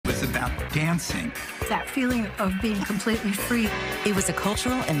about dancing. That feeling of being completely free. It was a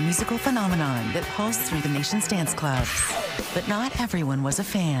cultural and musical phenomenon that pulsed through the nation's dance clubs. But not everyone was a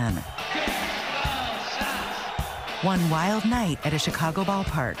fan. One wild night at a Chicago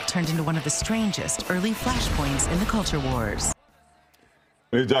ballpark turned into one of the strangest early flashpoints in the culture wars.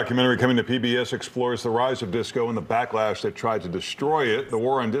 A new documentary coming to PBS explores the rise of disco and the backlash that tried to destroy it. The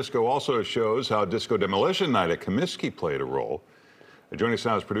War on Disco also shows how Disco Demolition Night at Comiskey played a role. Joining us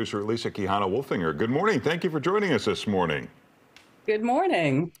now is producer Lisa Quijano-Wolfinger. Good morning. Thank you for joining us this morning. Good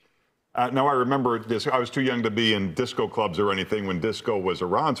morning. Now, I remember this. I was too young to be in disco clubs or anything when disco was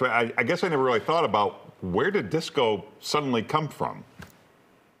around, so I guess I never really thought about where did disco suddenly come from?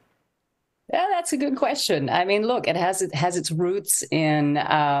 Yeah, that's a good question. I mean, look, it has its roots in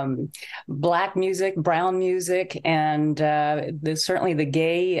Black music, brown music, and certainly the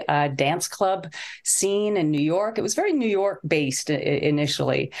gay dance club scene in New York. It was very New York based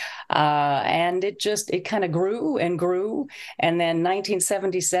initially, and it kind of grew and grew. And then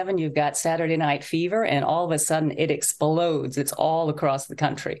 1977, you've got Saturday Night Fever, and all of a sudden it explodes. It's all across the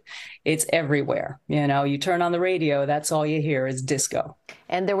country. It's everywhere. You know, you turn on the radio, that's all you hear is disco.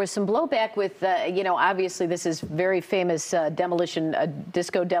 And there was some blowback with, obviously this is very famous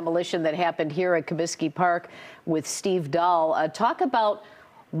disco demolition that happened here at Comiskey Park with Steve Dahl. Talk about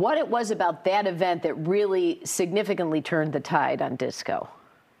what it was about that event that really significantly turned the tide on disco.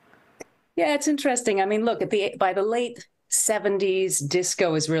 Yeah, it's interesting. I mean, look, by the late 70s,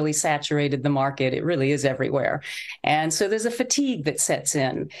 disco has really saturated the market. It really is everywhere. And so there's a fatigue that sets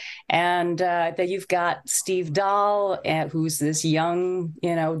in. And then you've got Steve Dahl, who's this young,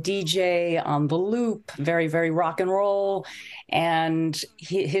 DJ on the loop, very, very rock and roll. And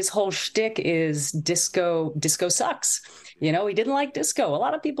his whole shtick is disco sucks. He didn't like disco. A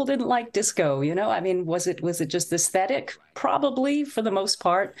lot of people didn't like disco. I mean, was it just aesthetic? Probably, for the most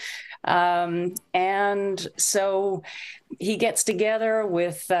part. And so he gets together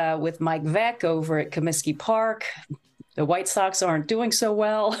with Mike Veck over at Comiskey Park. The White Sox aren't doing so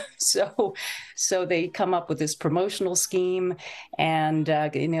well, so they come up with this promotional scheme, and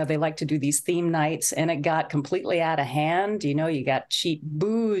they like to do these theme nights, and it got completely out of hand. You got cheap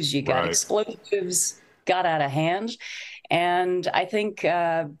booze, you got explosives, got out of hand. And I think,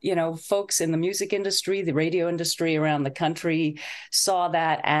 folks in the music industry, the radio industry around the country saw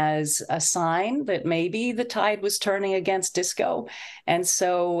that as a sign that maybe the tide was turning against disco. And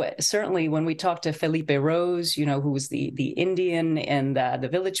so certainly when we talked to Felipe Rose, who was the Indian and the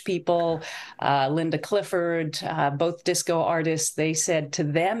Village People, Linda Clifford, both disco artists, they said to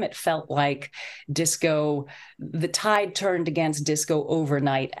them it felt like disco, the tide turned against disco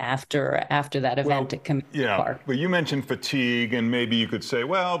overnight after that event at Comiskey Park. But you mentioned fatigue, and maybe you could say,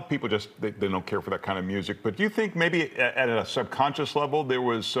 well, people just they don't care for that kind of music. But do you think maybe at a subconscious level there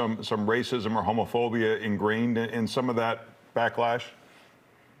was some racism or homophobia ingrained in some of that backlash?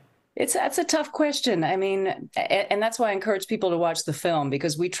 That's a tough question. I mean, and that's why I encourage people to watch the film,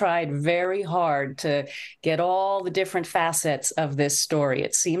 because we tried very hard to get all the different facets of this story.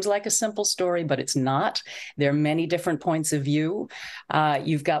 It seems like a simple story, but it's not. There are many different points of view.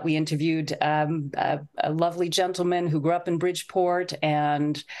 We interviewed a lovely gentleman who grew up in Bridgeport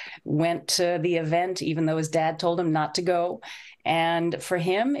and went to the event, even though his dad told him not to go. And for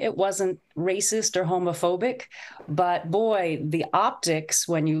him, it wasn't racist or homophobic, but boy, the optics,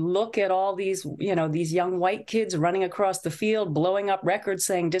 when you look at all these, these young white kids running across the field, blowing up records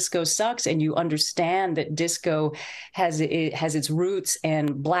saying disco sucks, and you understand that disco has its roots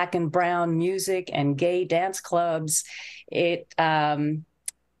in Black and brown music and gay dance clubs, it can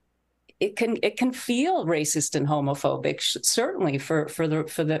feel racist and homophobic, certainly for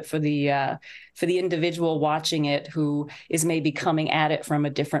the individual watching it who is maybe coming at it from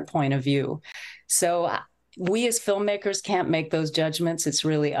a different point of view. So we as filmmakers can't make those judgments. It's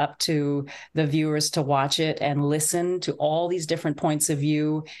really up to the viewers to watch it and listen to all these different points of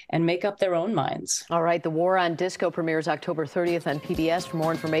view and make up their own minds. All right, The War on Disco premieres October 30th on PBS. For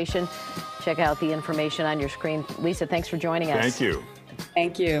more information, check out the information on your screen. Lisa, thanks for joining us. Thank you.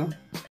 Thank you.